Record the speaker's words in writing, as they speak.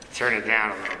turn it down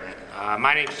a little bit.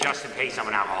 My name's Justin Pace. I'm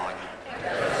an alcoholic.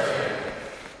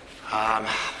 I'm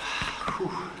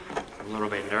a little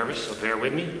bit nervous, so bear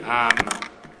with me.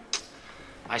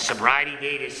 My sobriety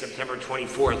date is September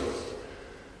 24th,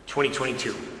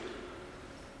 2022.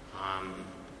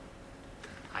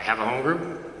 I have a home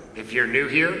group. If you're new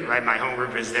here, right, my home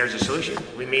group is There's a Solution.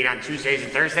 We meet on Tuesdays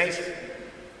and Thursdays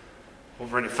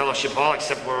over in the fellowship hall,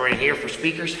 except we're in here for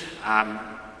speakers.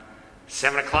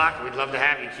 7 o'clock, we'd love to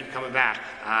have you. Keep coming back.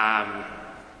 I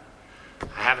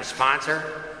have a sponsor.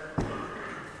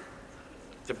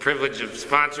 The privilege of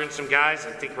sponsoring some guys.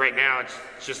 I think right now it's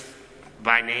just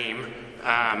by name.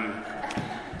 A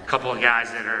couple of guys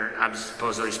that I'm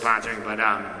supposedly sponsoring, but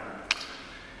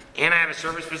and I have a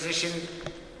service position.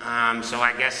 So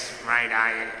I guess, right,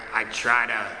 I try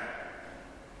to,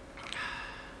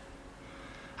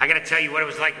 I got to tell you what it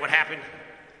was like, what happened,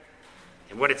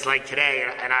 and what it's like today.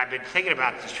 And I've been thinking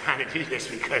about just trying to do this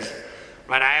because,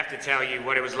 right, I have to tell you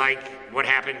what it was like, what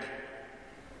happened.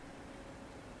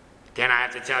 Then I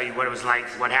have to tell you what it was like,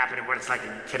 what happened, and what it's like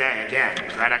today again,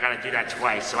 right? I got to do that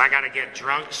twice. So I got to get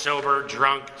drunk, sober,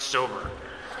 sober.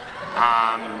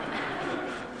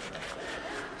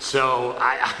 So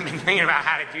I've been thinking about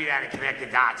how to do that and connect the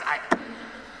dots.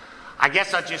 I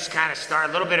guess I'll just kind of start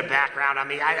a little bit of background. I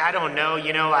mean, I don't know,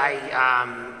 you know,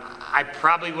 I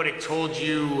probably would have told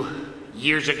you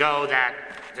years ago that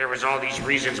there was all these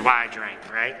reasons why I drank,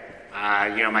 right?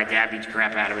 You know, my dad beat the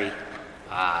crap out of me.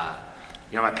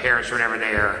 You know, my parents were never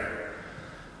there.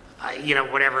 You know,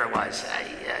 whatever it was.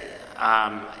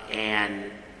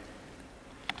 And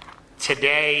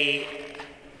today,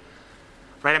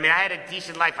 right, I mean, I had a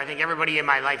decent life. I think everybody in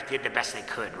my life did the best they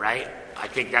could, right? I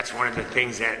think that's one of the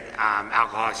things that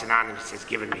Alcoholics Anonymous has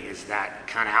given me is that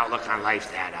kind of outlook on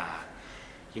life that,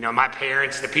 you know, my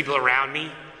parents, the people around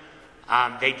me,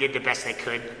 they did the best they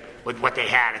could with what they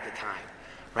had at the time,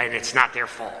 right? And it's not their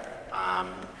fault.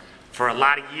 For a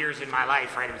lot of years in my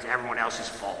life, right, it was everyone else's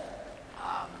fault.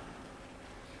 I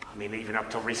mean, even up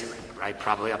till recently, right?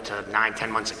 Probably up to 9-10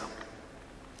 months ago.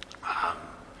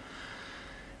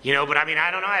 You know, but I mean, I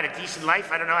don't know. I had a decent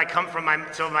life. I don't know. I come from I'm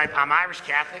Irish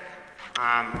Catholic.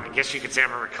 I guess you could say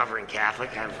I'm a recovering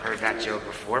Catholic. I've heard that joke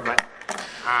before, but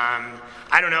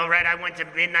I don't know, right? I went to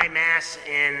midnight mass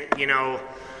and, you know,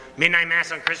 midnight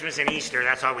mass on Christmas and Easter.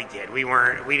 That's all we did. We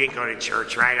didn't go to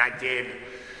church, right? I did,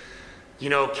 you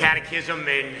know, catechism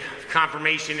and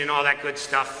confirmation and all that good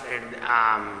stuff. And,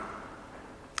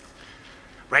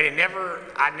 right, I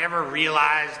never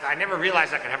realized I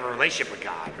could have a relationship with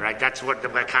God, right? That's kind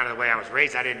of the way I was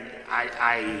raised.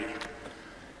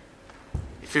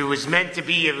 If it was meant to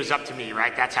be, it was up to me,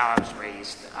 right? That's how I was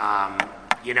raised.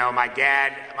 You know, my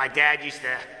dad used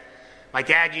to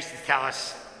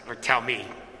tell me,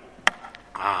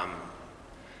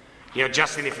 you know,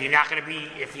 Justin, if you're not going to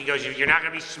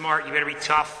be smart, you better be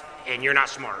tough, and you're not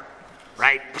smart,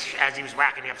 right? As he was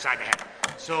whacking me upside the head.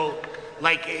 So,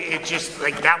 like, it just,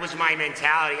 like, that was my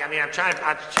mentality. I mean, I'm trying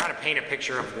to paint a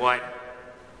picture of what,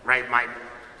 right,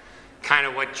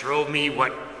 what drove me,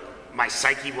 what my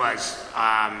psyche was.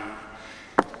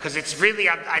 Because it's really,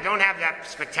 I don't have that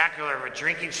spectacular of a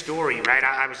drinking story, right?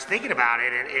 I was thinking about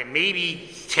it, and maybe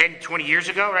 10, 20 years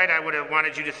ago, right, I would have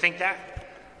wanted you to think that.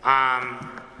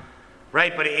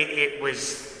 Right, but it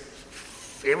was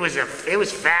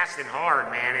fast and hard,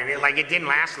 man, and it didn't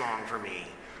last long for me.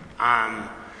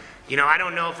 You know, I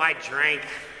don't know if I drank.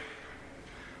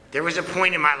 There was a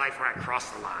point in my life where I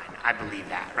crossed the line. I believe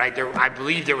that, right? I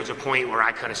believe there was a point where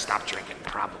I could have stopped drinking,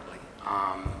 probably.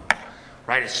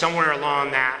 Right, it's somewhere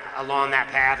along that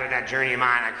path or that journey of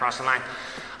mine, I crossed the line.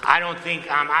 I don't think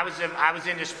I was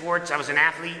into sports. I was an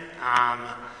athlete.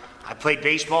 I played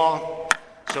baseball,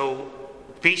 so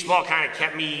baseball kind of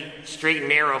kept me straight and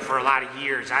narrow for a lot of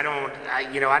years. I don't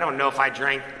know if I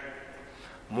drank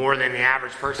more than the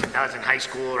average person does in high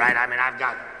school, right? I mean, I've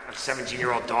got a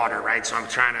 17-year-old daughter, right? So I'm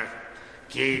trying to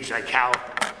gauge, like, how,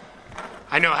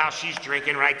 I know how she's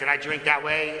drinking, right? Did I drink that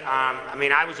way? I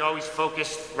mean, I was always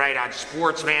focused, right, on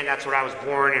sports, man. That's what I was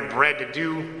born and bred to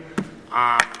do,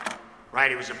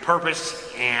 right? It was a purpose,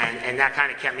 and that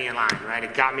kind of kept me in line, right?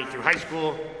 It got me through high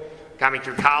school, got me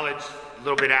through college, a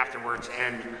little bit afterwards,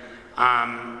 and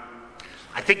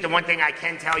I think the one thing I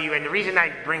can tell you, and the reason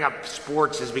I bring up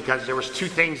sports is because there was two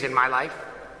things in my life,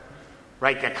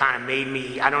 right, that kind of made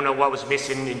me, I don't know what was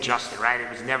missing in Justin, right?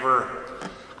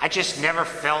 I just never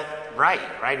felt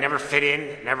right? Never fit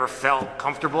in, never felt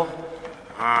comfortable,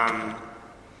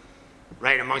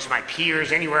 right, amongst my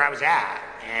peers, anywhere I was at.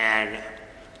 And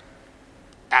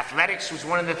athletics was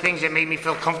one of the things that made me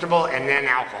feel comfortable, and then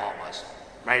alcohol was,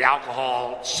 right?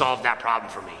 Alcohol solved that problem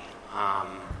for me.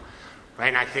 right?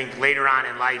 And I think later on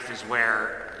in life is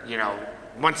where,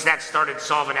 once that started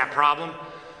solving that problem,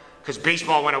 because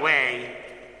baseball went away,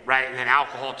 right, and then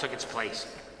alcohol took its place.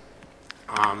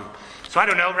 So I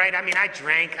don't know, right? I mean, I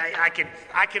drank. I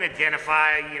can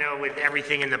identify, with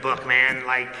everything in the book, man.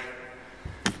 Like,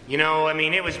 I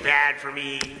mean, it was bad for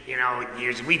me,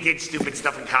 years. We did stupid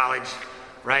stuff in college,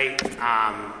 right?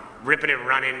 Ripping and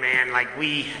running, man. Like,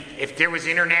 if there was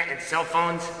internet and cell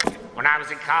phones when I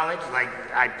was in college, like,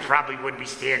 I probably wouldn't be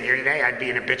standing here today. I'd be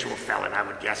an habitual felon, I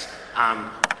would guess.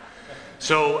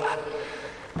 So,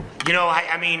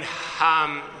 I mean,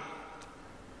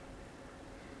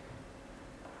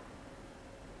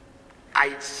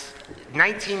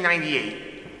 1998.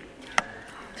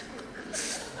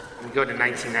 We go to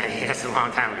 1998. That's a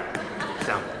long time ago.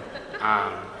 So,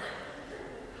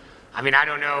 I mean, I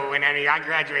don't know when I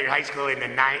graduated high school in the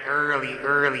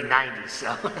early 90s.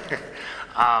 So,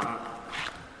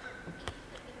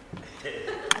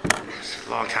 it's a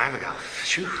long time ago.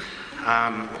 Phew.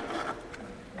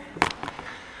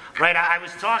 Right, I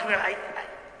was talking.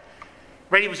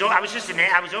 Right, I was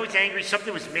always angry.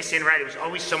 Something was missing. Right, it was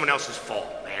always someone else's fault,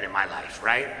 man, in my life.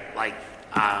 Right, like,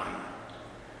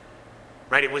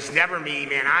 right, it was never me,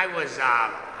 man.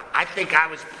 I think I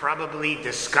was probably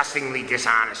disgustingly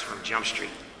dishonest from Jump Street.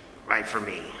 Right, for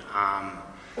me.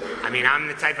 I mean, I'm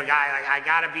the type of guy. I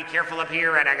gotta be careful up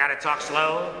here, right? I gotta talk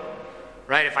slow.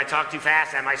 Right, if I talk too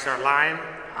fast, I might start lying.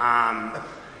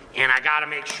 And I gotta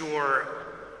make sure,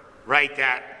 right,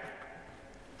 that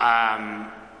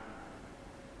I'm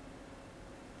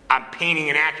painting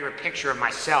an accurate picture of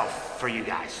myself for you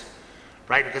guys,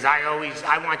 right? Because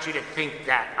I want you to think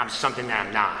that I'm something that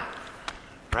I'm not,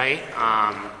 right?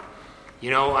 I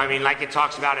mean, like it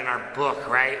talks about in our book,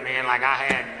 right, man? Like, I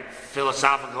had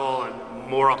philosophical and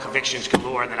moral convictions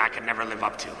galore that I could never live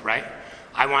up to, right?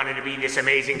 I wanted to be this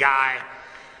amazing guy,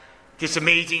 this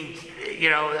amazing,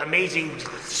 amazing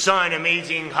son,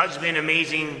 amazing husband,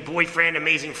 amazing boyfriend,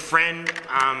 amazing friend,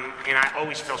 and I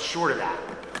always fell short of that,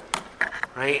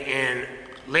 right? And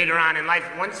later on in life,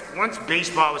 once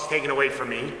baseball was taken away from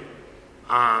me,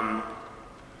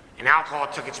 and alcohol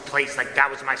took its place, like, that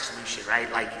was my solution,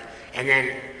 right? Like, and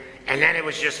then it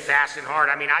was just fast and hard.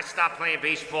 I mean, I stopped playing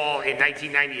baseball in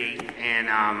 1998, and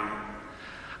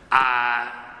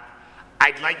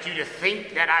I'd like you to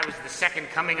think that I was the second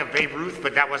coming of Babe Ruth,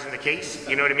 but that wasn't the case.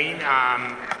 You know what I mean?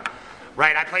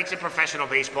 Right, I played some professional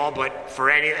baseball, but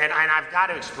and I've got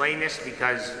to explain this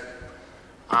because,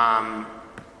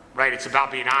 right, it's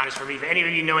about being honest for me. If any of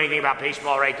you know anything about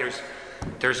baseball, right, there's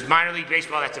minor league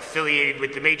baseball that's affiliated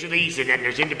with the major leagues, and then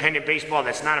there's independent baseball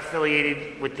that's not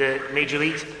affiliated with the major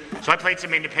leagues. So I played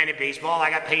some independent baseball. I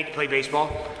got paid to play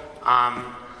baseball.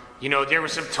 There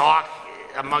was some talk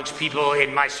amongst people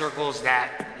in my circles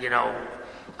that,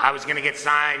 I was going to get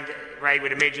signed, right,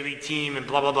 with a major league team and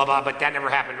blah, blah, blah, blah, but that never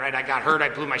happened, right? I got hurt. I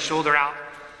blew my shoulder out.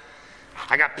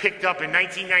 I got picked up in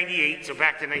 1998, so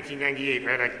back to 1998,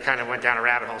 right? I kind of went down a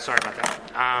rabbit hole. Sorry about that.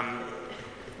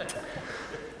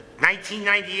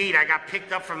 1998, I got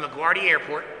picked up from LaGuardia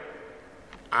Airport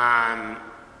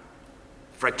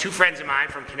for two friends of mine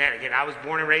from Connecticut. I was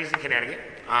born and raised in Connecticut.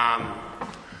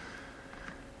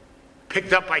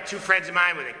 Picked up by two friends of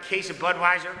mine with a case of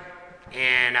Budweiser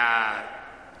and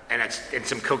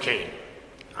some cocaine.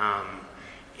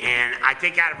 And I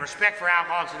think out of respect for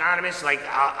Alcoholics Anonymous, like,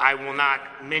 I will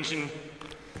not mention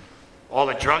all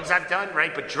the drugs I've done,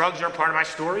 right? But drugs are part of my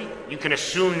story. You can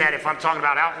assume that if I'm talking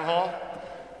about alcohol,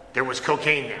 there was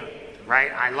cocaine there,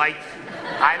 right? I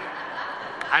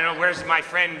don't know, where's my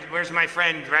friend,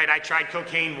 right? I tried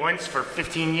cocaine once for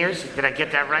 15 years. Did I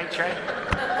get that right, Trey?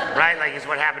 Right, like, it's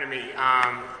what happened to me.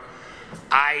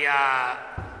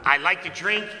 I like to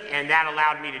drink, and that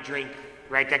allowed me to drink,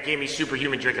 right? That gave me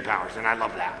superhuman drinking powers, and I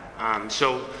love that.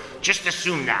 So just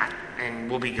assume that, and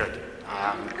we'll be good.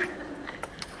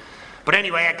 But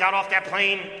anyway, I got off that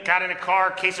plane, got in a car,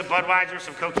 case of Budweiser,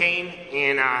 some cocaine,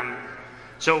 and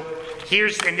so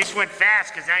and this went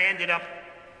fast because I ended up,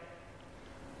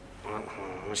 let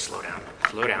me slow down.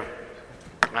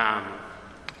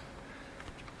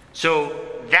 So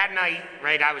that night,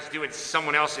 right, I was doing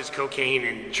someone else's cocaine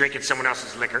and drinking someone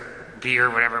else's liquor, beer,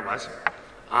 whatever it was.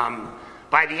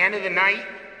 By the end of the night,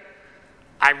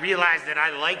 I realized that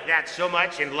I liked that so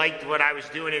much and liked what I was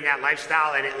doing in that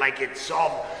lifestyle, and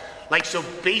so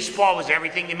baseball was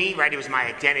everything to me, right? It was my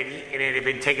identity, and it had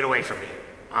been taken away from me.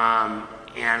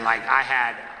 And like,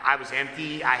 I was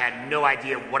empty. I had no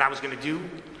idea what I was going to do.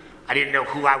 I didn't know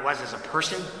who I was as a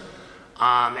person.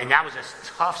 And that was a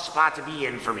tough spot to be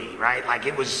in for me, right? Like,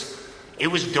 it was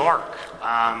dark.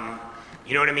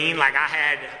 You know what I mean? Like,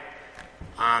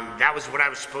 That was what I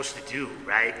was supposed to do,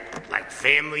 right? Like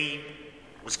family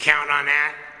was counting on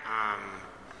that.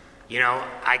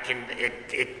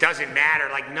 It doesn't matter,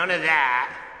 like none of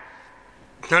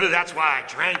that's why I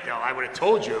drank though. I would have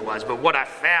told you it was, but what I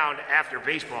found after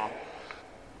baseball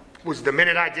was the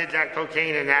minute I did that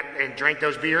cocaine and drank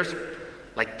those beers,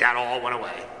 like that all went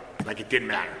away. Like it didn't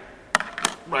matter,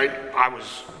 right?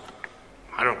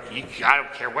 I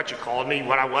don't care what you called me,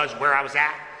 what I was, where I was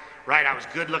at, right? I was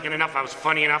good looking enough, I was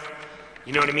funny enough,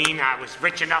 you know what I mean? I was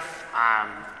rich enough,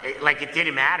 it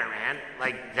didn't matter, man.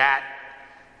 Like that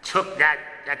took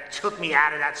me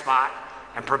out of that spot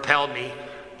and propelled me.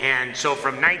 And so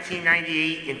from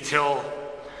 1998 until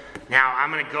now,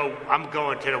 I'm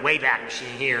going to the Wayback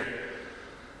Machine here.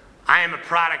 I am a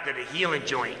product of the healing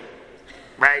joint,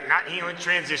 right? Not healing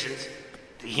transitions,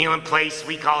 the healing place,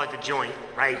 we call it the joint,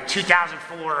 right?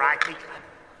 2004, I think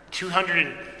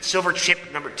 200 silver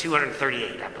chip number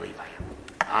 238, I believe I am.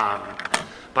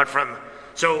 I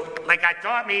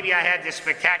thought maybe I had this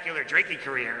spectacular drinking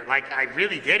career. Like I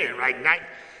really didn't, right?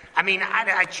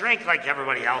 I drank like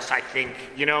everybody else, I think,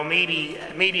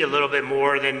 maybe a little bit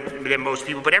more than most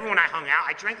people, but I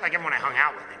drank like everyone I hung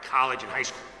out with in college and high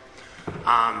school.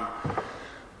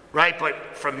 Right,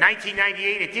 but from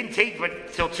 1998, it didn't take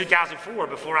but till 2004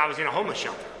 before I was in a homeless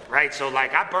shelter, right? So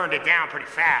like I burned it down pretty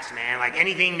fast, man. Like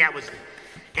anything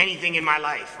in my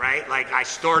life, right? Like I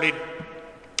started,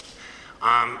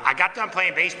 I got done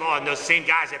playing baseball and those same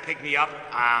guys that picked me up,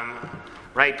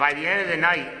 right? By the end of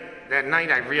that night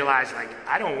I realized like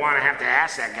I don't want to have to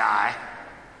ask that guy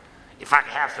if I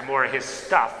could have some more of his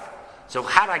stuff. So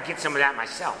how do I get some of that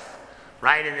myself?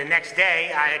 Right, and the next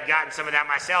day I had gotten some of that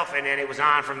myself, and then it was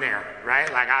on from there.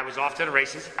 Right, like I was off to the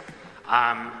races.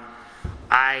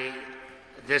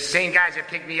 The same guys that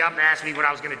picked me up asked me what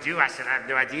I was going to do. I said I have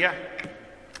no idea.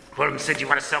 One of them said, "You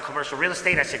want to sell commercial real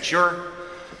estate?" I said, "Sure."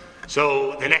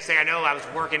 So the next thing I know, I was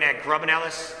working at Grubb &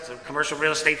 Ellis. It's a commercial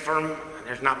real estate firm.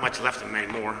 There's not much left of them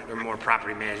anymore. They're more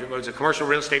property management. But it was a commercial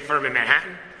real estate firm in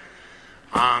Manhattan.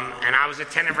 And I was a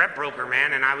tenant rep broker,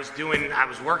 man, and I was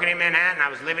working in Manhattan, I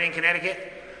was living in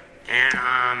Connecticut, and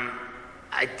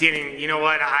I didn't, you know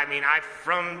what,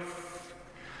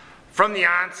 from the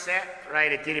onset,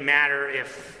 right, it didn't matter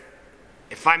if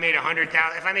I made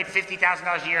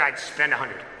 $50,000 a year, I'd spend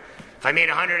 100. If I made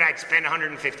 100, I'd spend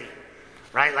 150,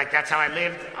 right, like that's how I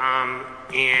lived,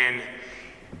 and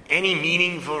any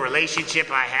meaningful relationship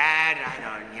I had, I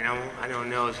don't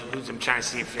know I'm trying to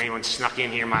see if anyone snuck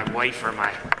in here, my wife or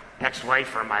my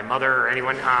ex-wife or my mother or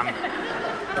anyone. I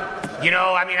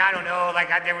don't know. Like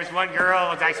there was one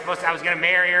girl I was going to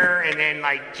marry her, and then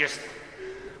I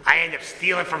ended up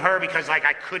stealing from her because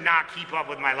I could not keep up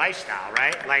with my lifestyle,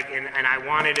 right? And I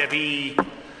wanted to be,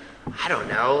 I don't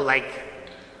know, I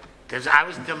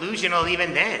was delusional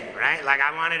even then, right?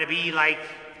 I wanted to be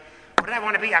what did I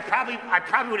want to be? I probably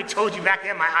would have told you back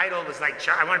then my idol was I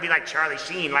want to be like Charlie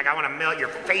Sheen. I want to melt your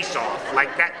face off.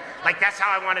 That's how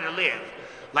I wanted to live.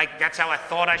 That's how I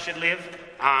thought I should live.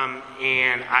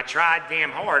 And I tried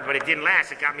damn hard, but it didn't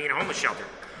last. It got me in a homeless shelter.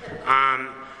 I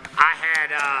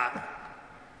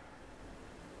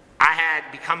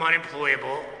had become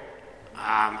unemployable.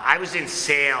 I was in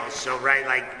sales. So,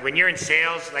 right, when you're in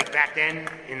sales, back then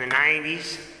in the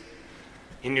 90s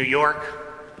in New York,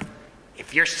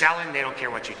 if you're selling, they don't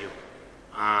care what you do,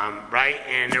 right?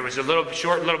 And there was a little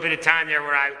bit of time there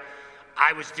where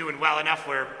I was doing well enough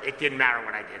where it didn't matter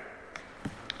what I did.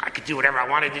 I could do whatever I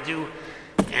wanted to do,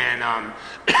 and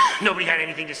nobody had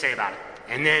anything to say about it.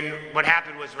 And then what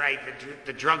happened was, right,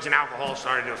 the drugs and alcohol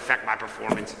started to affect my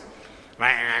performance,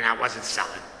 right? And I wasn't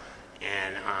selling,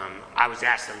 and I was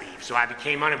asked to leave. So I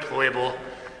became unemployable.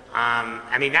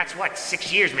 That's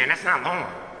 6 years, man. That's not long.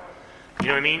 You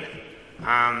know what I mean?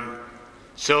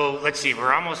 So let's see,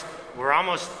 we're almost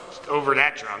over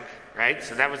that drunk, right?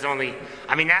 So that was only,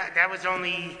 that was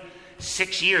only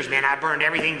 6 years, man. I burned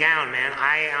everything down, man.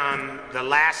 The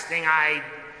last thing I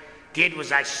did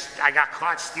was I got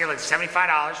caught stealing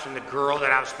 $75 from the girl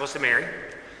that I was supposed to marry.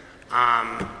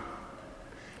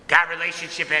 That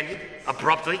relationship ended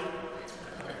abruptly.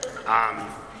 And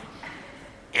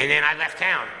then I left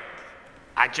town.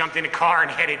 I jumped in a car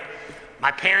and headed,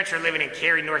 my parents were living in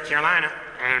Cary, North Carolina.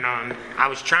 And I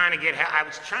was trying to get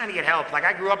help.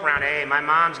 I grew up around AA. My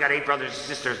mom's got 8 brothers and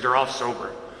sisters. They're all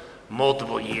sober.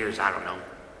 Multiple years, I don't know.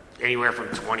 Anywhere from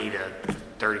 20 to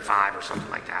 35 or something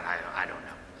like that. I don't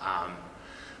know.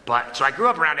 So I grew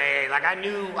up around AA. I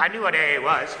knew what AA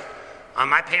was.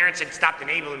 My parents had stopped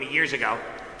enabling me years ago.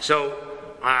 So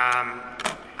I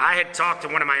had talked to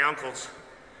one of my uncles,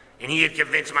 and he had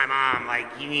convinced my mom,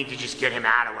 you need to just get him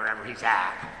out of wherever he's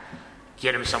at.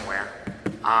 Get him somewhere.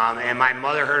 And my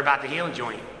mother heard about the healing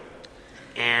joint.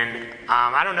 And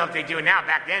I don't know if they do it now.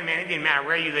 Back then, man, it didn't matter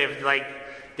where you lived. Like,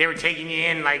 they were taking you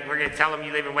in, like, we're going to tell them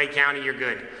you live in Wake County, you're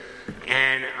good.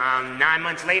 And 9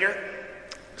 months later,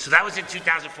 so that was in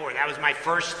 2004. That was my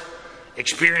first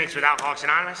experience with Alcoholics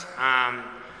Anonymous.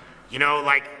 You know,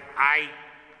 like, I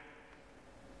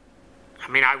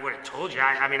would have told you.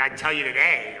 I'd tell you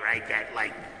today, right, that,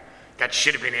 like, that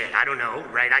should have been it. I don't know,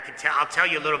 right? I'll tell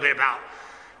you a little bit about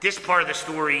this part of the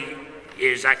story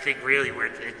is, I think, really where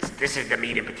this is the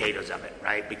meat and potatoes of it,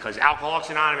 right? Because Alcoholics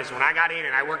Anonymous, when I got in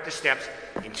and I worked the steps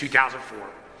in 2004,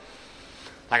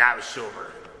 like, I was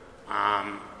sober.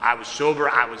 I was sober.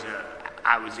 I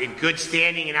was in good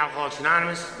standing in Alcoholics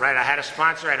Anonymous, right? I had a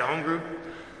sponsor, I had a home group,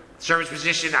 service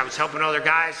position. I was helping other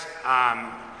guys,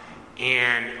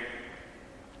 and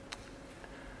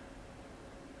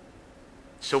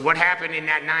so what happened in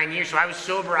that 9 years? So I was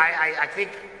sober. I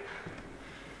think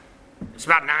it's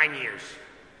about 9 years,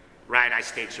 right? I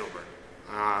stayed sober.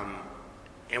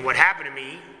 And what happened to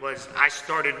me was I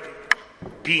started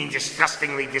being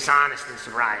disgustingly dishonest in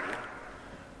sobriety,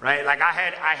 right? Like, I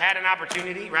had an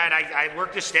opportunity, right? I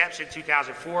worked the steps in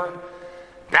 2004,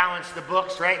 balanced the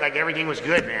books, right? Like, everything was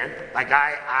good, man. Like,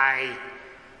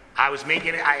 I was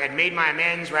making it. I had made my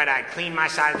amends, right? I had cleaned my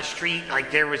side of the street.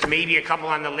 Like, there was maybe a couple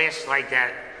on the list, like,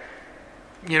 that,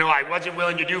 you know, I wasn't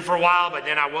willing to do for a while, but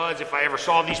then I was if I ever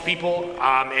saw these people.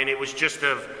 And it was just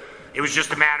a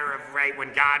matter of, right,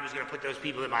 when God was going to put those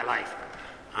people in my life.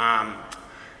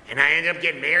 And I ended up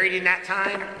getting married in that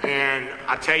time. And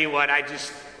I'll tell you what, I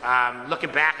just,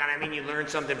 looking back on it, I mean, you learn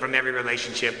something from every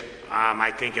relationship,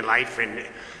 I think, in life and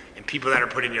people that are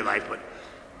put in your life. But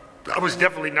I was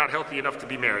definitely not healthy enough to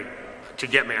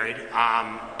get married.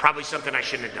 Probably something I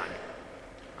shouldn't have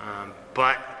done.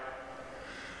 But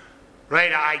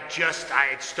right, I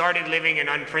had started living an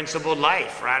unprincipled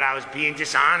life, right? I was being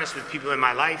dishonest with people in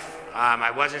my life. I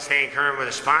wasn't staying current with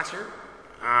a sponsor.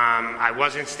 I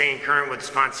wasn't staying current with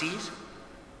sponsees.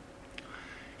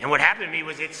 And what happened to me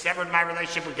was it severed my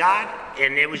relationship with God,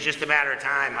 and it was just a matter of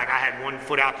time. Like, I had one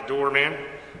foot out the door, man.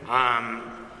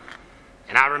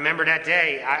 And I remember that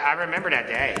day. I remember that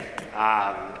day.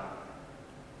 I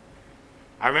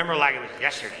remember like it was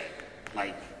yesterday.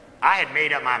 Like, I had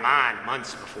made up my mind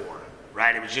months before,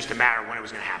 right? It was just a matter of when it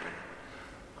was going to happen.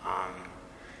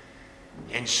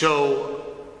 And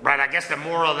so, right, I guess the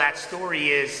moral of that story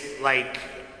is, like,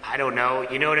 I don't know,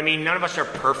 you know what I mean? None of us are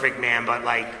perfect, man, but,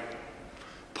 like,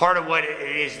 part of what it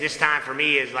is this time for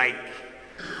me is, like,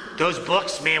 those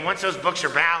books, man, once those books are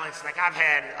balanced, like, I've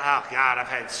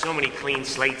had so many clean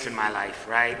slates in my life,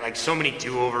 right? Like, so many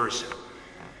do-overs.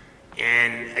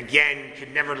 And again,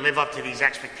 could never live up to these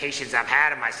expectations I've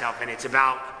had of myself. And it's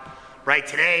about, right,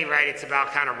 today, right, it's about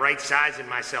kind of right-sizing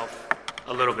myself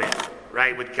a little bit,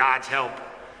 right, with God's help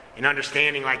and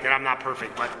understanding, like, that I'm not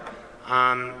perfect. But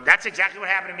that's exactly what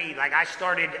happened to me. Like, I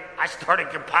started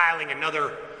compiling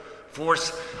another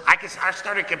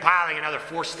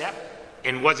four-step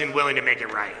and wasn't willing to make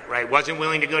it right? Wasn't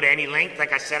willing to go to any length,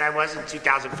 like I said I was in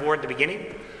 2004 at the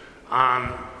beginning.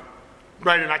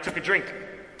 Right, and I took a drink.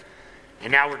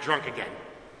 And now we're drunk again.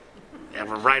 And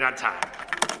we're right on time.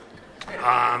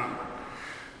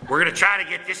 We're going to try to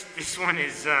get this one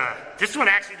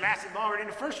actually lasted longer than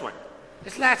the first one.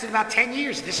 This lasted about 10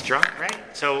 years, this drunk, right?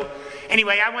 So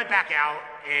anyway, I went back out,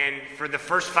 and for the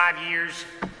first 5 years,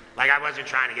 like, I wasn't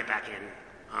trying to get back in.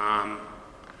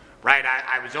 Right,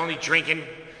 I was only drinking,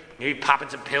 maybe popping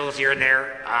some pills here and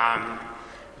there.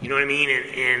 You know what I mean?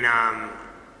 And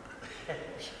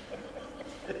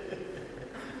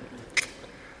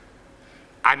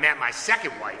I met my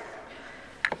second wife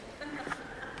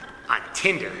on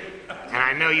Tinder. And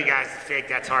I know you guys think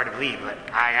that's hard to believe, but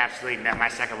I absolutely met my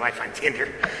second wife on Tinder.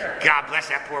 God bless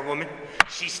that poor woman.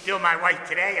 She's still my wife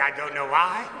today. I don't know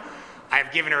why. I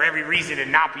have given her every reason to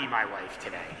not be my wife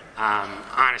today,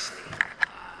 honestly.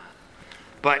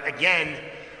 But again,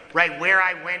 right, where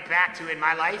I went back to in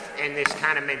my life and this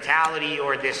kind of mentality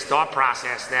or this thought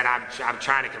process that I'm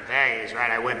trying to convey is,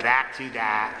 right, I went back to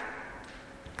that.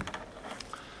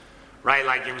 Right,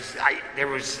 like there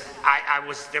was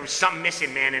something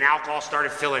missing, man, and alcohol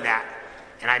started filling that.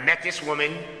 And I met this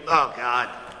woman, oh God.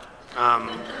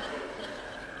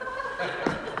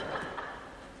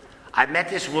 I met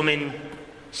this woman,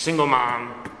 single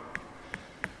mom,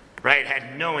 right,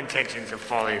 had no intentions of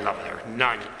falling in love with her,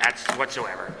 none, that's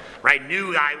whatsoever, right,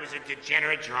 knew I was a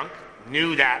degenerate drunk,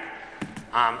 knew that,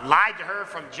 lied to her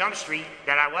from Jump Street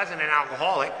that I wasn't an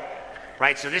alcoholic,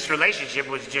 right, so this relationship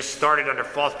was just started under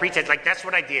false pretense. Like, that's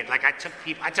what I did. Like, I took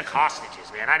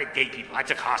hostages, man. I didn't date people, I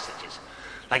took hostages.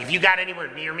 Like, if you got anywhere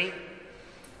near me,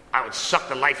 I would suck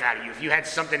the life out of you. If you had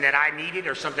something that I needed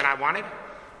or something I wanted,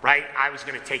 right, I was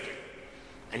going to take it.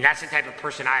 And that's the type of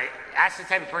person I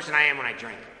am when I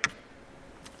drink.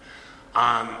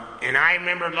 And I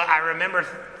remember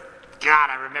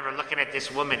looking at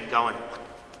this woman going,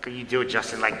 what can you do,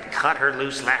 Justin? Like, cut her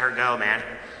loose, let her go, man.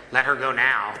 Let her go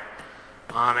now.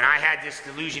 And I had this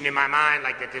delusion in my mind,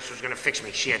 like, that this was going to fix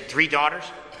me. She had 3 daughters.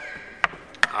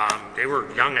 They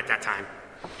were young at that time.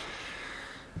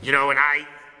 You know, and I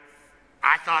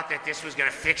thought that this was going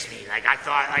to fix me. Like, I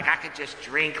thought, like, I could just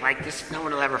drink. Like, this, no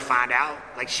one will ever find out.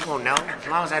 Like, she won't know. As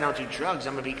long as I don't do drugs,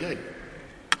 I'm going to be good.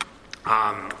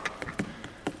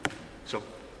 So,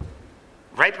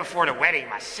 right before the wedding,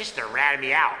 my sister ratted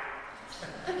me out.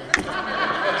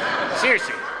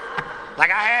 Seriously. Like,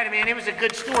 man, it was a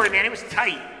good story, man. It was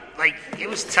tight. Like, it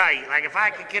was tight. Like, if I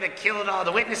could have killed all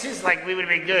the witnesses, like, we would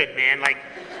have been good, man. Like,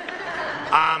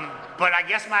 but I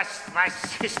guess my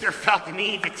sister felt the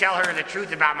need to tell her the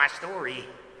truth about my story,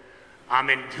 and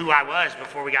who I was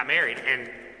before we got married. And,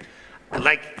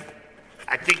 like,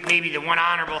 I think maybe the one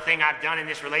honorable thing I've done in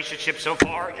this relationship so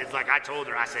far is, like, I told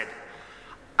her, I said,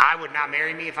 I would not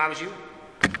marry me if I was you.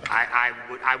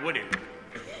 I wouldn't.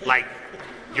 Like,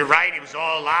 you're right, it was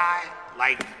all a lie.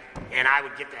 Like, and I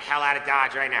would get the hell out of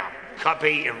Dodge right now. Cut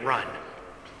bait and run.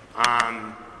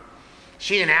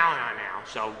 She's in Al-Anon now,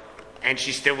 so, and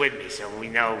she's still with me, so we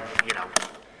know, you know,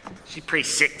 she's pretty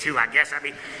sick too, I guess. I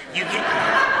mean,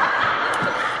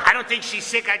 I don't think she's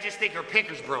sick, I just think her pick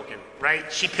was broken,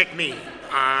 right? She picked me,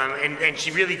 and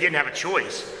she really didn't have a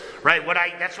choice, right?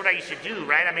 That's what I used to do,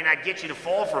 right? I mean, I'd get you to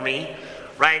fall for me,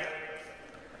 right?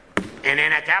 And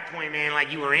then at that point, man,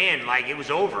 like, you were in, like, it was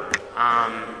over.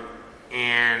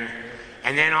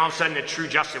 And then all of a sudden the true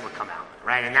Justin would come out,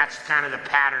 right? And that's kind of the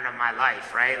pattern of my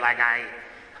life, right? Like, I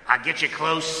get you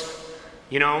close,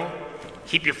 you know,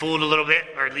 keep you fooled a little bit,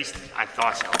 or at least I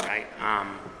thought so, right?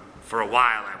 For a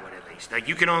while I would, at least. Like,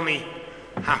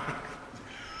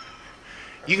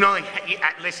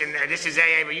 listen, this is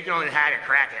AA, but you can only hide a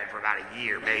crackhead for about a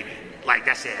year, maybe. Like,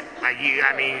 that's it. Like,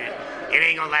 I mean, it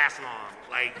ain't gonna last long.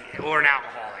 Like, or an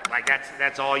alcoholic. Like,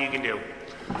 that's all you can do.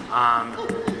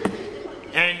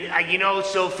 And you know,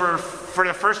 so for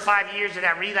the first 5 years of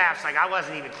that relapse, like, I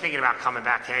wasn't even thinking about coming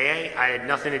back to AA. I had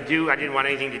nothing to do. I didn't want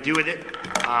anything to do with it.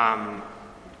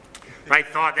 I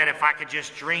thought that if I could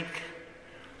just drink,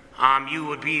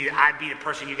 I'd be the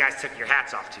person you guys took your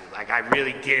hats off to. Like, I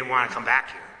really didn't want to come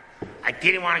back here. I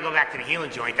didn't want to go back to the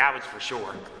healing joint. That was for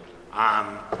sure.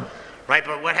 Right,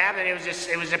 but what happened?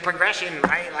 It was a progression,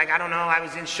 right? Like, I don't know. I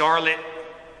was in Charlotte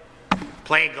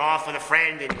playing golf with a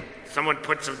friend, and someone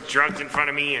put some drugs in front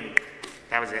of me, and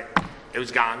that was it. It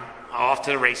was gone. Off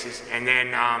to the races. And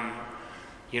then,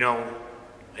 you know,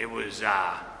 it was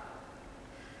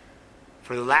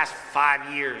for the last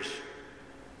 5 years,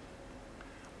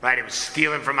 right? It was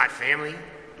stealing from my family,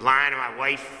 lying to my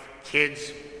wife,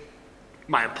 kids,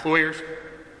 my employers,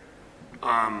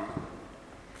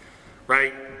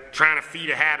 right? Trying to feed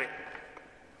a habit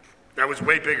that was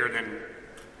way bigger than,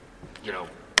 you know,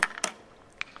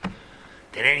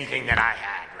 than anything that I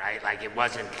had, right? Like, it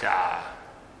wasn't,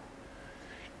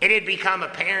 it had become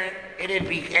apparent,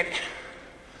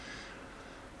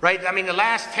 right? I mean, the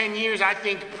last 10 years, I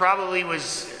think, probably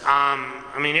was,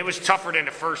 it was tougher than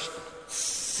the first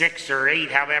 6 or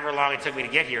 8, however long it took me to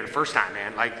get here the first time,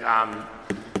 man. Like,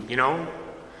 you know,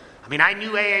 I mean, I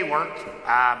knew AA worked,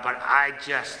 but I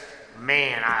just,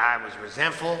 man, I was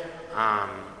resentful.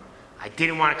 I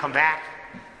didn't want to come back.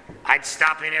 I'd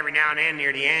stop in every now and then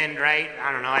near the end, right?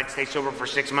 I don't know, I'd stay sober for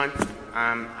 6 months.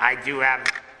 I do have,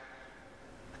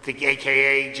 I think,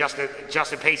 AKA,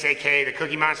 Justin Pace, AKA the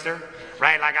Cookie Monster,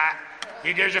 right? Like,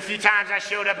 there's a few times I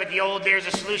showed up at the old There's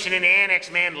a Solution in the Annex,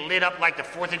 man, lit up like the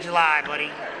 4th of July, buddy,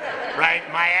 right?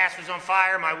 My ass was on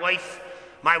fire. My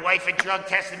wife had drug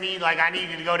tested me like I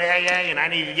needed to go to AA and I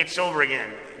needed to get sober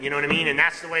again. You know what I mean? And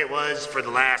that's the way it was for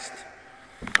the last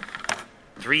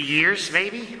 3 years,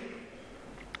 maybe?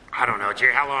 I don't know,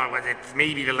 Jerry, how long was it?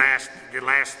 Maybe the last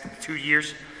 2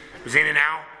 years. It was in and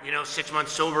out, you know, 6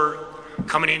 months sober,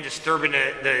 coming in, disturbing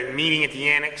the meeting at the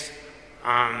Annex.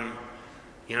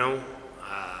 You know,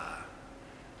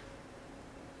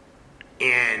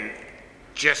 and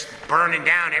just burning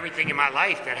down everything in my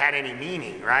life that had any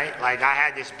meaning, right? Like, I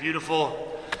had this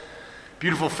beautiful,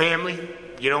 beautiful family,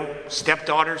 you know,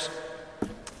 stepdaughters,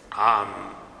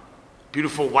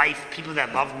 beautiful wife, people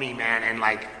that loved me, man, and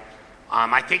like,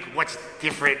 I think what's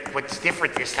different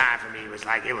this time for me was,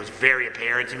 like, it was very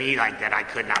apparent to me, like, that I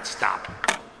could not stop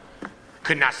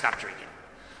drinking.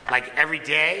 Like, every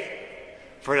day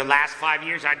for the last 5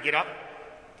 years, I'd get up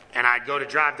and I'd go to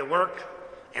drive to work,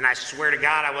 and I swear to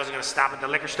God I wasn't going to stop at the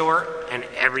liquor store, and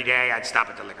every day I'd stop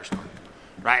at the liquor store,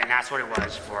 right? And that's what it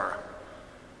was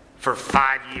for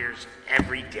 5 years,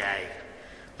 every day,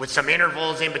 with some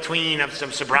intervals in between of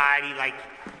some sobriety, like,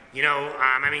 you know,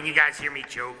 I mean, you guys hear me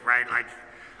joke, right? Like,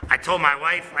 I told my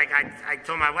wife, like,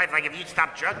 if you'd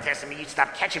stop drug testing me, you'd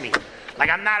stop catching me. Like,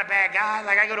 I'm not a bad guy.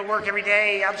 Like, I go to work every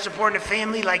day. I'm supporting the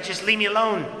family. Like, just leave me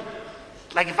alone.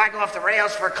 Like, if I go off the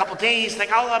rails for a couple days,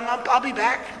 like, I'll be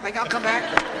back. Like, I'll come back.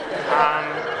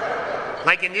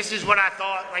 Like, and this is what I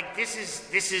thought. Like, this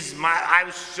is I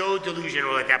was so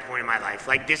delusional at that point in my life.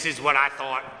 Like, this is what I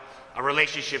thought a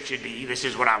relationship should be. This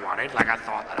is what I wanted. Like, I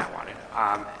thought that I wanted.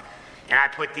 And I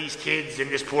put these kids and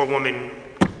this poor woman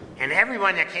and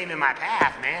everyone that came in my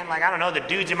path, man. Like, I don't know, the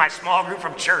dudes in my small group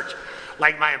from church,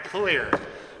 like my employer.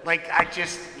 Like, I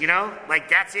just, you know, like,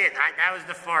 that's it. That was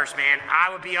the farce, man.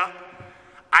 I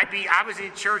was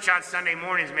in church on Sunday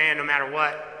mornings, man, no matter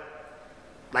what.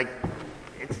 Like,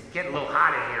 it's getting a little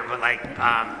hot in here, but like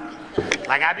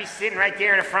I'd be sitting right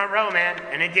there in the front row, man,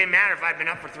 and it didn't matter if I'd been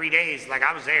up for 3 days. Like,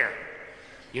 I was there.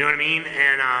 You know what I mean?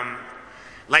 And,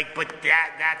 like, but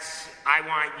that's, I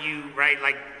want you, right?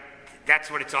 Like,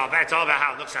 that's what it's all about. It's all about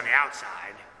how it looks on the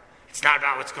outside. It's not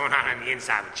about what's going on the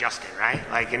inside with Justin, right?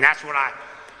 Like, and that's what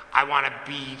I want to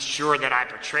be sure that I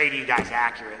portray to you guys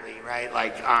accurately, right?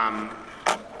 Like,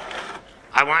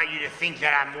 I want you to think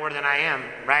that I'm more than I am,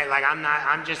 right? Like,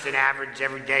 I'm just an average,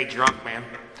 everyday drunk, man.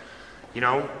 You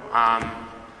know,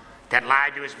 that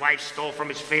lied to his wife, stole from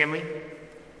his family,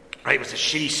 right? Was a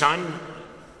shitty son,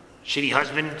 shitty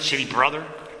husband, shitty brother,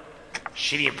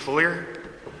 shitty employer.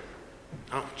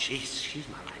 Oh, jeez, excuse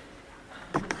my life.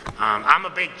 I'm a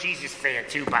big Jesus fan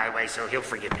too, by the way, so he'll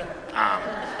forgive me.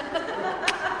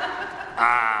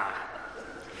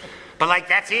 But like,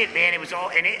 that's it, man. It was all,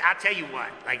 and I'll tell you what,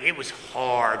 like, it was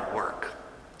hard work.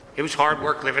 It was hard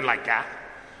work living like that.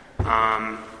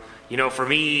 You know, for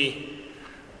me,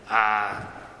 I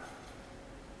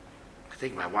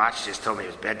think my watch just told me it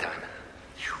was bedtime.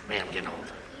 Whew, man, I'm getting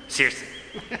old. Seriously.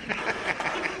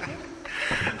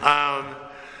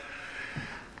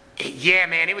 Yeah,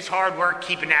 man, it was hard work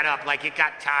keeping that up. Like, it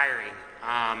got tiring.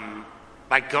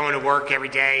 Like, going to work every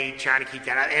day, trying to keep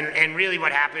that up. And really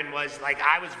what happened was, like,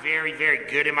 I was very, very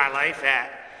good in my life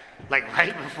at, like,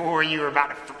 right before you were about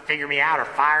to figure me out or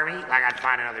fire me, like, I'd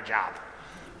find another job.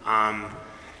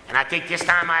 And I think this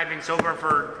time I had been sober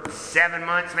for 7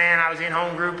 months, man. I was in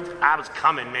home group. I was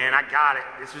coming, man. I got it.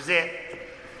 This was it.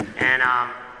 And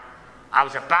I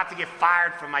was about to get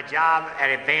fired from my job at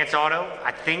Advance Auto,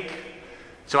 I think.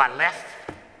 So I left.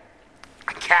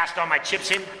 I cashed all my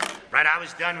chips in. Right, I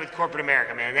was done with corporate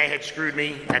America, man. They had screwed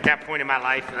me at that point in my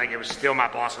life. Like, it was still my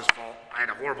boss's fault. I had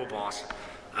a horrible boss.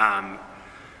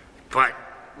 But,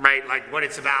 right, like, what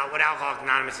it's about, what Alcoholics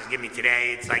Anonymous has given me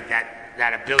today, it's like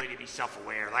that ability to be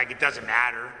self-aware. Like, it doesn't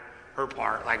matter, her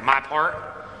part. Like, my part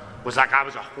was like I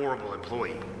was a horrible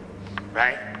employee,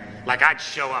 right? Like, I'd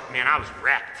show up, man, I was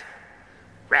wrecked.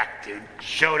 Wrecked, dude.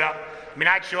 Showed up. I mean,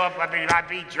 I'd show up, I'd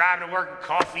be driving to work with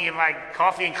coffee and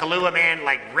Kahlua, man,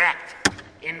 like, wrecked.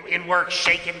 In work,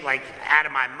 shaking, like, out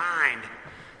of my mind,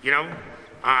 you know.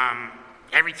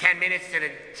 Every 10 minutes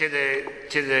to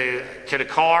the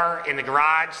car in the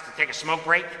garage to take a smoke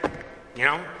break, you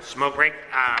know,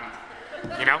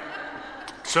 you know.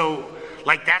 So,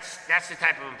 like, that's the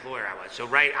type of employer I was. So,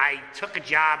 right, I took a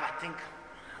job. I think,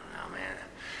 I don't know, man.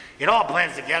 It all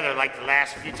blends together. Like, the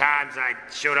last few times I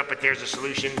showed up at There's a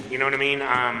Solution. You know what I mean?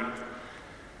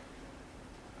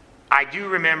 I do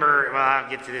remember, well, I'll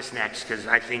get to this next because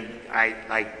I think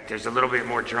there's a little bit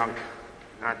more drunk,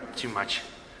 not too much.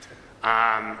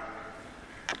 I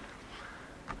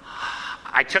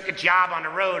took a job on the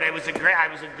road. It was a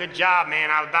good job, man.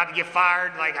 I was about to get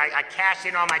fired. Like, I cashed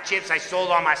in all my chips. I sold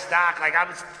all my stock. Like, I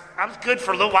was good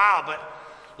for a little while, but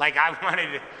like, I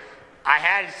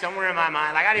had somewhere in my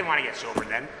mind, like, I didn't want to get sober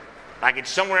then. Like, it's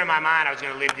somewhere in my mind I was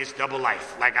going to live this double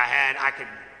life. Like, I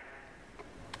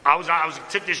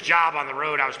took this job on the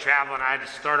road. I was traveling. I had to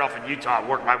start off in Utah,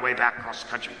 work my way back across the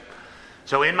country.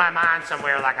 So in my mind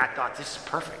somewhere, like, I thought, this is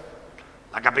perfect.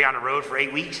 Like, I'll be on the road for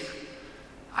 8 weeks.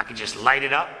 I could just light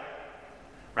it up.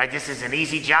 Right? This is an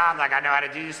easy job. Like, I know how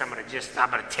to do this. I'm gonna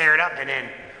tear it up, and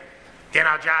then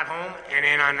I'll drive home, and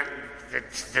then on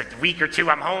the week or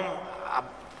two I'm home,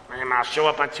 I'll show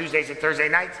up on Tuesdays and Thursday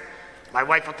nights. My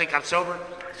wife will think I'm sober.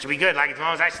 She'll be good. Like, as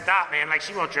long as I stop, man, like,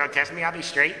 she won't drug test me. I'll be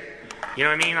straight. You know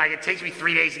what I mean? Like, it takes me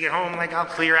 3 days to get home. Like, I'll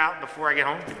clear out before I get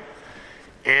home.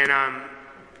 And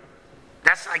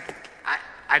that's like,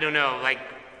 I don't know, like,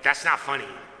 that's not funny,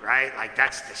 right? Like,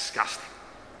 that's disgusting.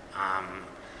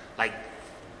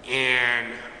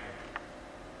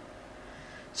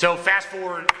 So fast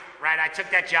forward, right, I took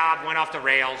that job, went off the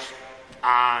rails.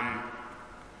 I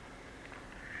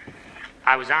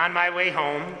was on my way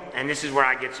home, and this is where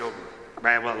I get sober,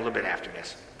 right? Well, a little bit after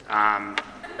this.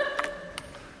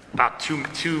 About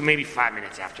two, maybe 5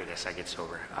 minutes after this, I get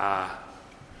sober.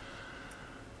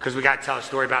 Because we got to tell a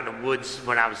story about in the woods,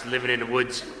 when I was living in the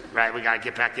woods, right? We got to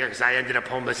get back there, because I ended up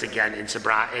homeless again in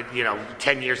sobriety,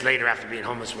 10 years later after being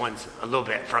homeless once, a little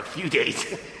bit, for a few days.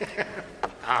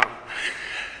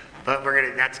 But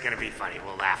that's going to be funny.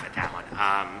 We'll laugh at that one.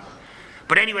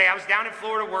 But anyway, I was down in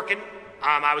Florida working.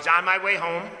 I was on my way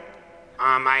home.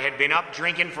 I had been up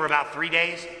drinking for about 3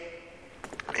 days.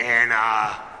 And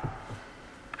I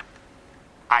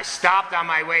stopped on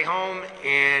my way home,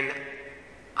 and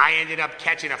I ended up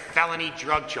catching a felony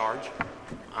drug charge.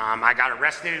 I got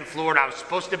arrested in Florida. I was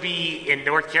supposed to be in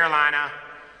North Carolina.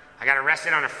 I got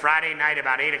arrested on a Friday night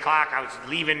about 8 o'clock. I was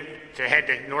leaving to head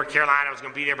to North Carolina. I was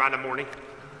going to be there by the morning.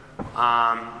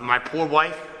 My poor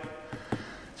wife.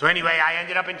 So anyway, I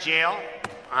ended up in jail.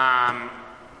 I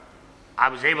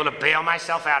was able to bail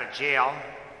myself out of jail.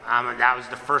 That was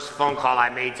the first phone call I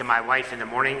made to my wife in the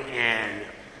morning, and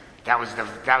that was the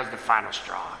final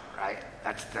straw, right?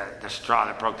 That's the straw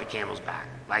that broke the camel's back.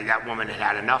 Like, that woman had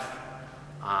had enough.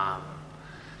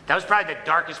 That was probably the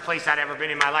darkest place I'd ever been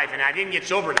in my life, and I didn't get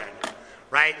sober then,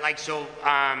 right? Like, so,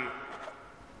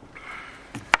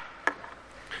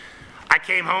 I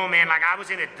came home, man, like I was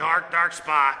in a dark, dark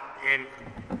spot, and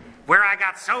where I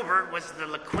got sober was the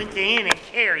La Quinta Inn in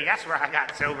Cary. That's where I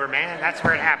got sober, man. That's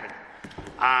where it happened.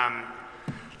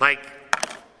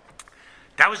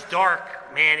 That was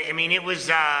dark, man. I mean, it was,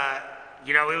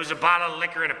 it was a bottle of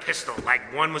liquor and a pistol.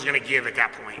 Like, one was going to give at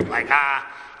that point. Like,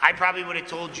 I probably would have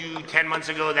told you 10 months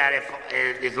ago that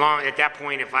at that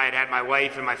point, if I had my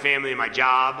wife and my family and my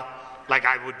job, like,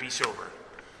 I would be sober.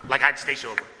 Like, I'd stay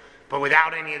sober. But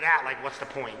without any of that, like, what's the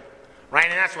point? Right?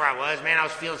 And that's where I was, man. I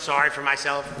was feeling sorry for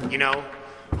myself,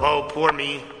 Oh, poor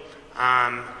me.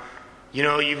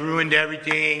 You ruined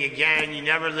everything again. You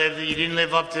didn't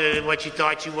live up to what you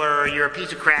thought you were. You're a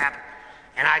piece of crap.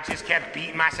 And I just kept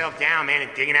beating myself down, man,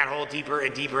 and digging that hole deeper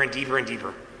and deeper and deeper and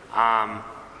deeper.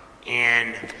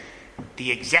 And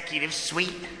the executive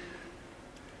suite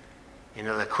in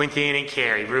the La Quinta Inn in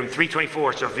Cary, room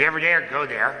 324. So if you're ever there, go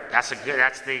there. That's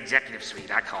the executive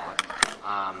suite, I call it.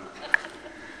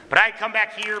 But I had come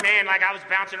back here, man, like I was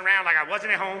bouncing around, like I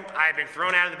wasn't at home. I had been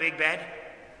thrown out of the big bed.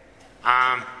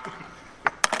 I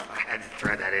had to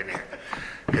throw that in there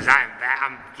because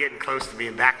I'm getting close to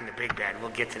being back in the big bed. We'll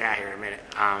get to that here in a minute.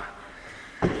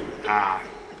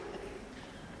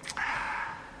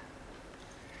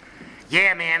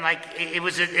 Yeah, man, like it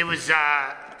was,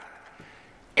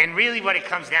 and really what it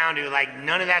comes down to, like,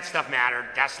 none of that stuff mattered.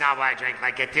 That's not why I drank.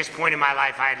 Like, at this point in my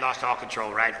life, I had lost all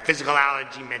control, right? Physical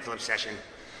allergy, mental obsession.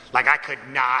 Like, I could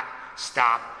not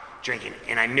stop drinking,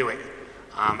 and I knew it.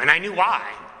 And I knew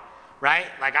why, right?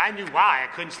 Like, I knew why I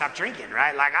couldn't stop drinking,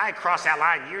 right? Like, I had crossed that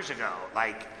line years ago.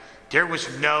 Like, there was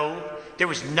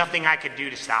nothing I could do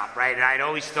to stop, right? And I'd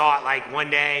always thought, like,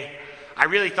 I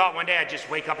really thought one day I'd just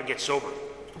wake up and get sober.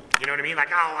 You know what I mean?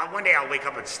 Like, one day I'll wake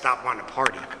up and stop wanting to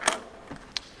party.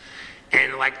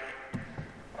 And, like,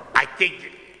 I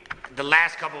think the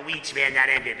last couple of weeks, man, that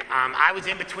ended. I was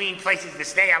in between places to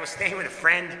stay. I was staying with a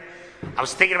friend. I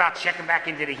was thinking about checking back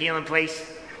into the healing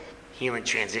place. Healing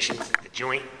Transitions, the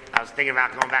joint. I was thinking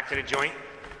about going back to the joint.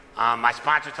 My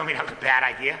sponsor told me that was a bad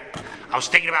idea. I was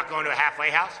thinking about going to a halfway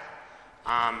house.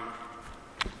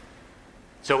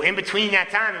 So in between that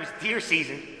time, it was deer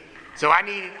season. So I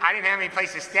didn't have any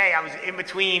place to stay. I was in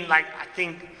between, like, I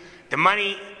think the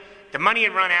money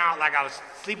had run out. Like, I was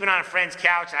sleeping on a friend's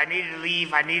couch. I needed to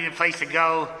leave. I needed a place to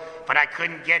go, but I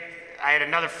had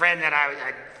another friend that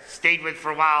I stayed with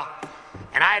for a while,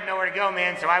 and I had nowhere to go,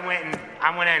 man. So I went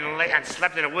and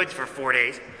slept in the woods for 4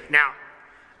 days. Now,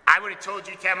 I would have told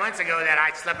you 10 months ago that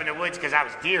I slept in the woods because I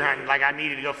was deer hunting. Like, I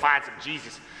needed to go find some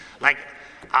Jesus. Like,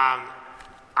 I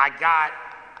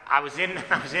was in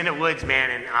the woods, man,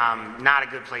 and not a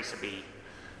good place to be.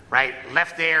 Right,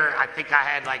 left there. I think I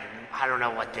had, like, I don't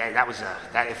know what day.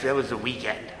 If it was a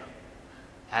weekend,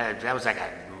 that was like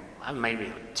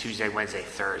maybe Tuesday, Wednesday,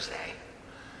 Thursday.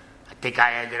 I think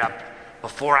I ended up,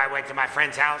 before I went to my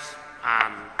friend's house,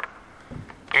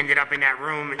 ended up in that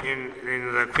room in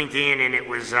the Quinta Inn, and it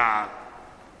was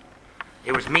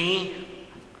me.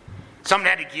 Something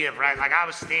had to give, right? Like, I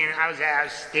was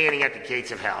standing at the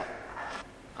gates of hell.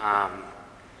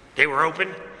 They were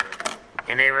open.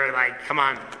 And they were like, come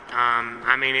on.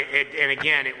 And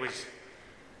again, it was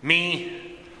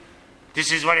me.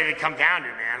 This is what it had come down to,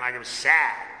 man. Like, it was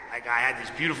sad. Like, I had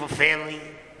this beautiful family,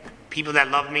 people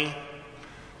that loved me.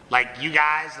 like you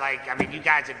guys, you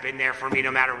guys have been there for me no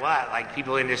matter what. Like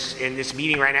people in this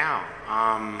meeting right now,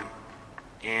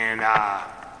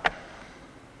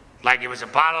 like it was a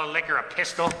bottle of liquor, a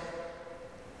pistol,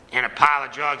 and a pile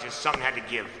of drugs. Just something had to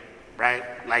give, right?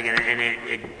 Like, and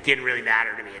it didn't really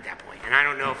matter to me at that point. And I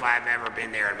don't know if I've ever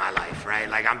been there in my life, right?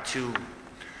 Like I'm too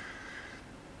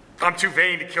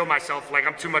vain to kill myself. Like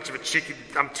I'm too much of a chicken.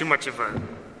 I'm too much of a.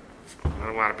 I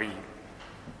don't want to be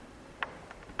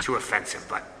too offensive,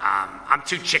 but I'm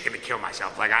too chicken to kill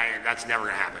myself. Like that's never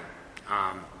gonna happen.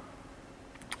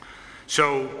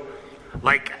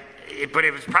 But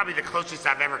it was probably the closest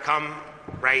I've ever come,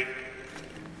 right,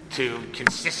 to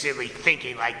consistently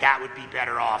thinking like that would be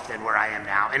better off than where I am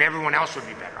now, and everyone else would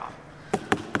be better off.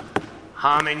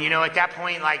 And at that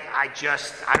point, like I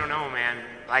don't know, man.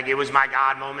 Like it was my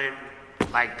God moment.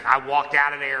 Like I walked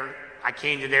out of there. I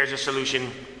came to there's a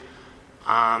solution,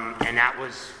 and that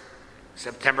was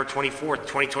September 24th,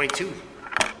 2022.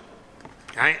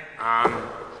 Right?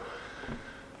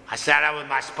 I sat out with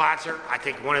my sponsor. I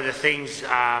think one of the things it's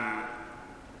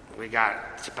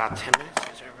about 10 minutes.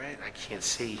 Is that right? I can't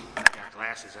see. I got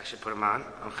glasses. I should put them on.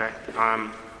 Okay.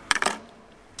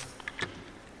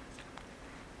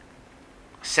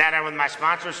 Sat down with my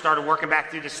sponsor, started working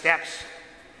back through the steps,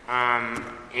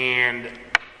 and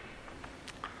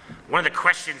one of the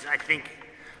questions I think,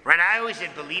 right, I always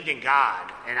had believed in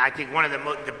God, and I think one of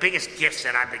the biggest gifts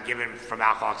that I've been given from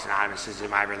Alcoholics Anonymous is in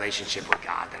my relationship with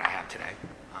God that I have today.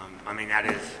 That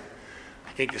is,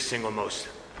 I think, the single most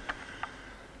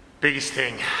biggest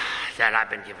thing that I've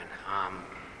been given.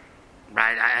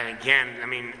 Right,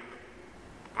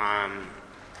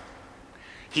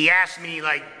 he asked me,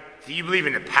 like, do you believe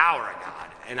in the power of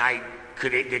God? And I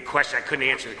couldn't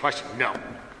answer the question. No,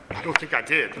 I don't think I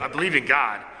did. I believed in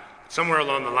God. Somewhere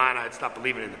along the line, I had stopped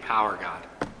believing in the power of God.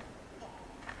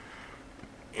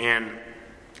 And,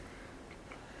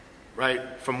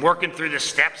 right, from working through the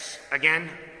steps again,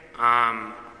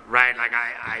 right, like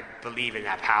I believe in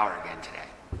that power again today.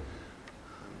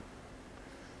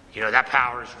 That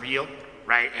power is real,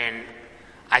 right? And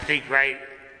I think, right,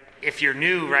 if you're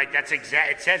new, right,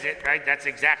 it says it, right? That's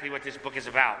exactly what this book is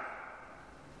about.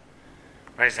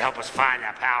 Right, is to help us find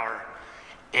that power.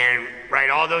 And, right,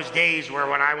 all those days where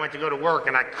when I went to go to work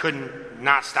and I couldn't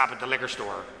not stop at the liquor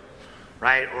store,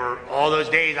 right? Or all those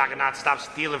days I could not stop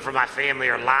stealing from my family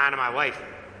or lying to my wife.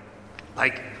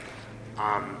 Like,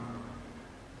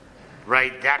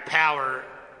 right, that power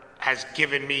has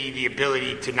given me the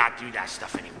ability to not do that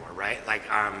stuff anymore, right? Like,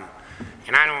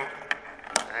 and I'm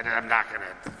not going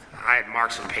to, I had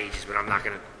marked some pages, but I'm not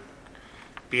going to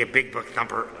be a big book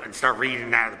thumper and start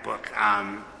reading out of the book.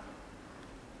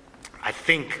 I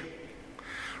think,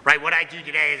 right, what I do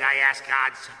today is I ask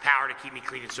God's power to keep me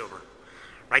clean and sober,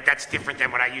 right? That's different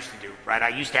than what I used to do, right? I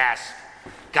used to ask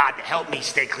God to help me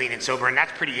stay clean and sober, and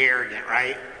that's pretty arrogant,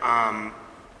 right?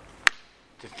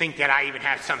 To think that I even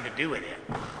have something to do with it,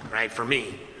 right, for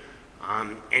me.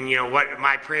 And what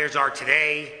my prayers are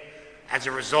today as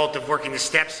a result of working the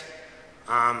steps,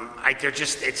 I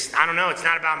don't know, it's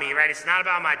not about me, right? It's not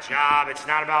about my job. It's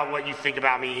not about what you think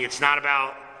about me. It's not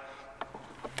about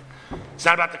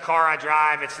the car I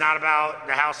drive. It's not about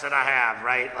the house that I have,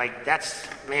 right? Like that's,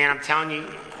 man, I'm telling you,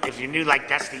 if you knew, like,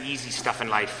 that's the easy stuff in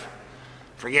life.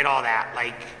 Forget all that.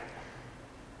 Like,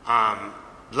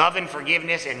 love and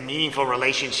forgiveness and meaningful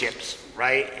relationships,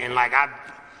 right? And like I,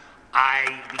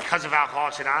 because of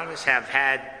Alcoholics Anonymous, have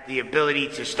had the ability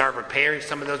to start repairing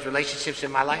some of those relationships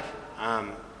in my life,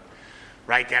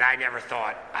 right? That I never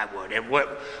thought I would. And what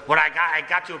I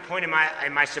got to a point in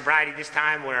my sobriety this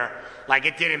time where, like,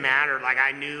 it didn't matter. Like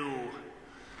I knew,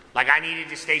 like I needed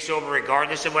to stay sober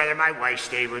regardless of whether my wife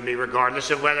stayed with me,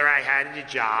 regardless of whether I had a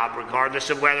job, regardless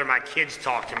of whether my kids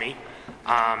talked to me.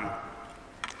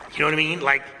 You know what I mean?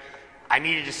 Like, I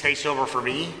needed to stay sober for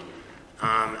me.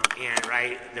 And,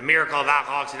 right, the miracle of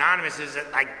Alcoholics Anonymous is that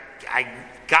I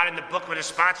got in the book with a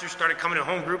sponsor, started coming to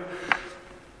home group.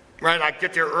 Right, I'd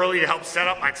get there early to help set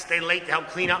up. I'd stay late to help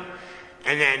clean up.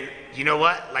 And then, you know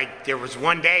what? Like, there was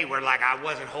one day where, like, I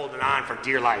wasn't holding on for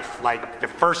dear life. Like, the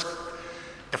first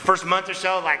month or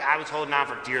so, like, I was holding on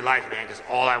for dear life, man, because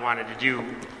all I wanted to do,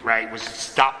 right, was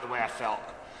stop the way I felt.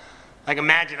 Like,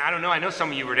 imagine, I don't know, I know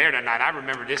some of you were there that night. I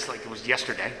remember this like it was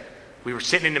yesterday. We were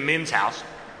sitting in the Mims house.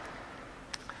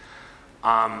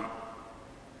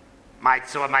 My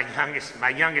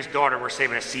youngest daughter, we're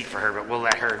saving a seat for her, but we'll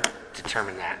let her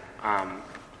determine that.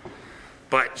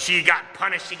 But she got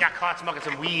punished. She got caught smoking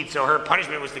some weed, so her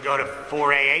punishment was to go to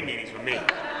 4 AA meetings with me.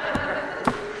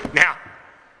 Now,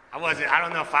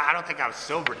 I don't think I was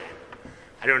sober then.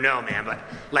 I don't know, man, but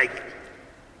like,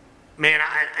 man,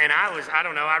 I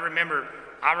don't know. I remember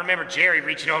I remember Jerry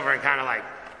reaching over and kind of like,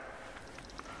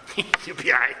 you'll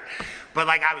be all right. But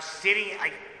like I was sitting,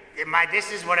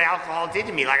 this is what alcohol did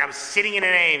to me. Like I was sitting in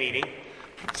an AA meeting,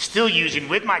 still using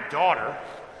with my daughter,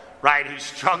 right, who's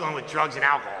struggling with drugs and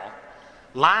alcohol,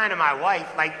 lying to my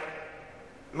wife, like,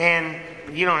 man,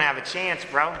 you don't have a chance,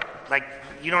 bro. Like,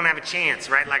 you don't have a chance,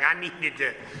 right? Like I needed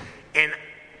to, and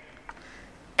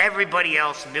everybody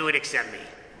else knew it except me.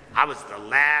 I was the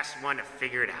last one to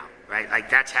figure it out, right? Like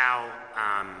that's how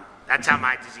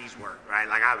my disease worked, right?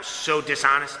 Like I was so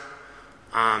dishonest,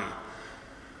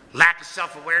 lack of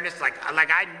self-awareness.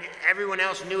 Everyone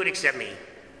else knew it except me,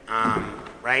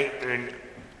 right? And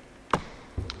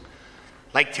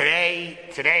like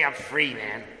today I'm free,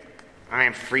 man. I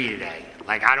am free today.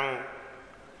 Like I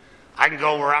can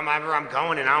go wherever I'm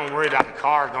going, and I don't worry about the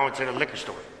car going to the liquor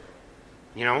store.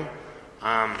 You know,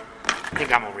 I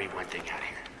think I'm gonna read one thing out of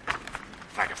here.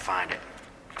 If I can find it.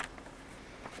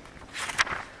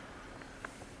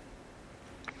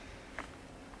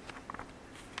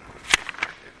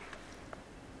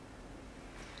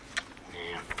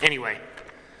 Yeah. Anyway,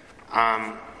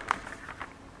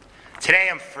 today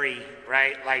I'm free,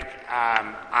 right? Like,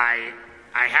 I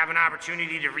have an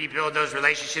opportunity to rebuild those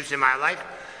relationships in my life.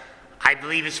 I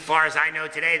believe, as far as I know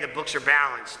today, the books are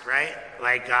balanced, right?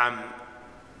 Like,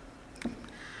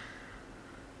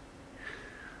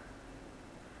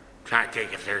 trying to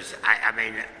think if there's, I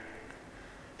mean,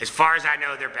 as far as I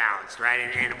know, they're balanced, right?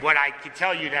 And what I can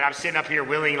tell you that I'm sitting up here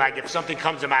willing, like if something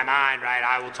comes to my mind, right,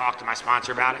 I will talk to my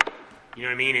sponsor about it, you know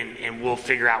what I mean? And we'll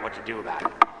figure out what to do about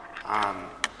it.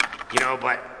 You know,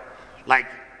 but like,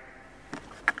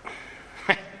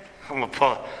 I'm gonna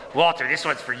pull, Walter, this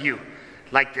one's for you.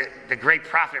 Like the great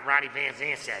prophet Ronnie Van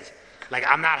Zant says, like,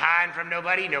 I'm not hiding from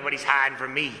nobody, nobody's hiding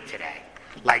from me today.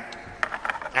 Like,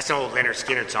 that's an old Leonard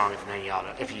Skinner song,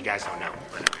 if you guys don't know.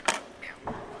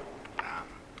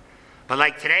 But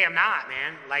like today, I'm not,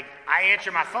 man. Like I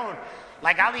answer my phone.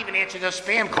 Like I'll even answer those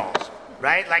spam calls,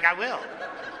 right? Like I will.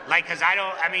 Like, cause I'm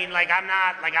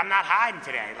not hiding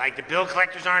today. Like the bill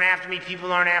collectors aren't after me.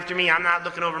 People aren't after me. I'm not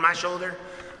looking over my shoulder.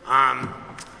 I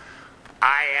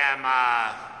am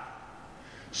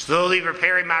slowly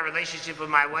repairing my relationship with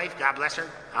my wife. God bless her.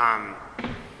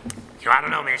 I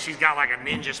don't know, man. She's got like a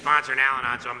ninja sponsor in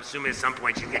Al-Anon, so I'm assuming at some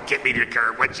point she's gonna get me to the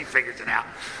curb when she figures it out.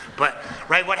 But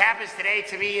right, what happens today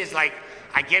to me is like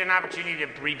I get an opportunity to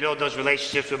rebuild those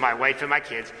relationships with my wife and my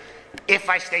kids if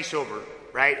I stay sober,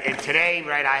 right? And today,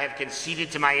 right, I have conceded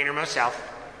to my innermost self.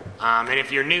 And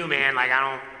if you're new, man, like I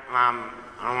don't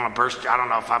want to burst. I don't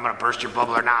know if I'm gonna burst your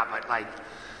bubble or not, but like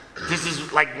this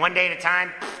is like one day at a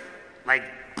time. Like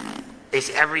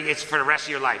it's for the rest of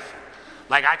your life.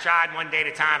 Like I tried one day at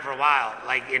a time for a while,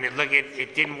 like, and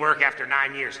it didn't work after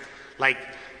 9 years. Like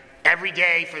every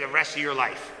day for the rest of your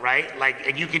life, right? Like,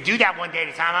 and you can do that one day at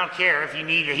a time. I don't care if you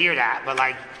need to hear that, but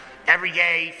like every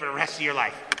day for the rest of your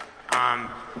life.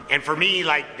 And for me,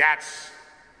 like that's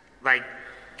like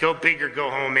go big or go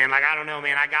home, man. Like I don't know,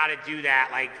 man. I got to do that.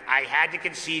 Like I had to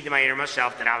concede to my innermost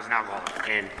self that I was an alcoholic,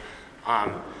 and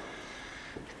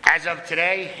as of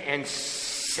today and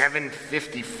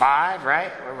 7:55, right?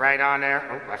 We're right on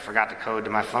there. Oh, I forgot the code to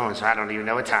my phone, so I don't even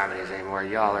know what time it is anymore.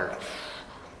 Y'all are...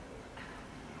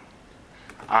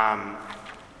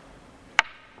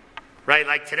 Right,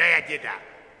 like today I did that.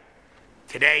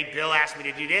 Today, Bill asked me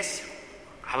to do this.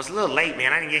 I was a little late,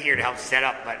 man. I didn't get here to help set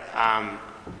up, but,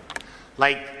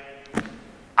 like,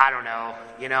 I don't know.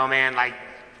 You know, man, like,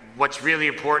 what's really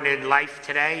important in life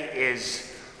today is...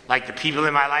 like the people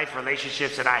in my life,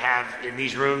 relationships that I have in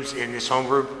these rooms, in this home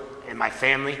group, in my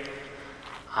family.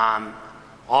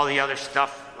 All the other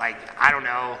stuff, like, I don't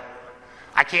know.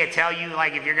 I can't tell you,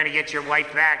 like, if you're going to get your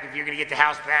wife back, if you're going to get the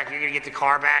house back, if you're going to get the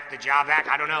car back, the job back.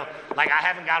 I don't know. Like, I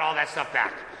haven't got all that stuff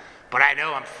back. But I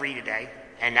know I'm free today,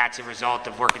 and that's a result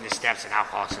of working the steps in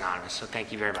Alcoholics Anonymous. So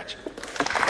thank you very much.